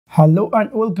Hello and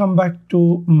welcome back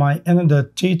to my another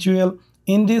tutorial.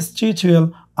 In this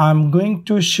tutorial, I'm going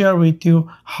to share with you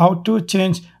how to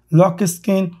change lock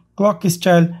screen clock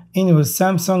style in your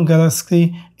Samsung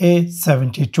Galaxy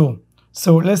A72.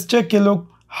 So let's take a look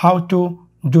how to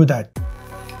do that.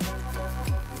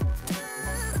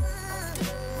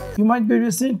 You might be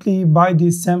recently buy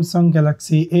this Samsung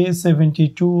Galaxy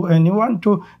A72 and you want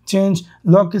to change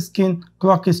lock screen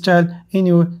clock style in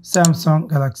your Samsung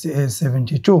Galaxy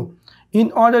A72.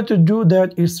 In order to do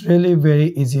that, it's really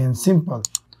very easy and simple.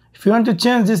 If you want to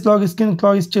change this lock screen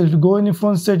clock style, you go in the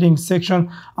phone settings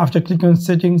section. After click on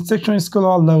settings section, scroll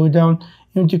all the way down.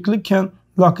 You need to click on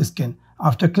lock screen.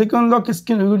 After click on lock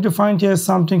screen, we're going to find here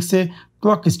something say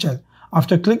clock style.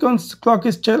 After click on clock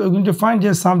style, we're going to find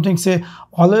here something say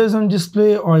always on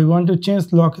display, or you want to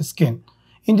change lock screen.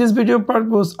 In this video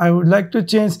purpose, I would like to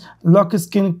change lock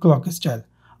screen clock style.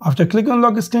 After click on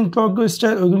lock screen clock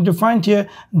style, we're going to find here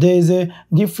there is a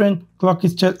different clock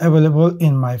style available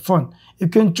in my phone. You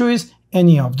can choose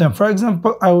any of them. For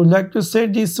example, I would like to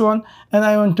set this one and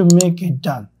I want to make it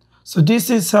done. So this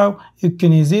is how you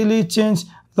can easily change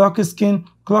lock screen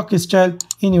clock style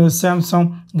in your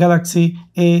Samsung Galaxy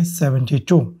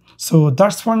A72. So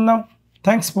that's for now.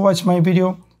 Thanks for watching my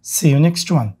video. See you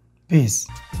next one. Peace.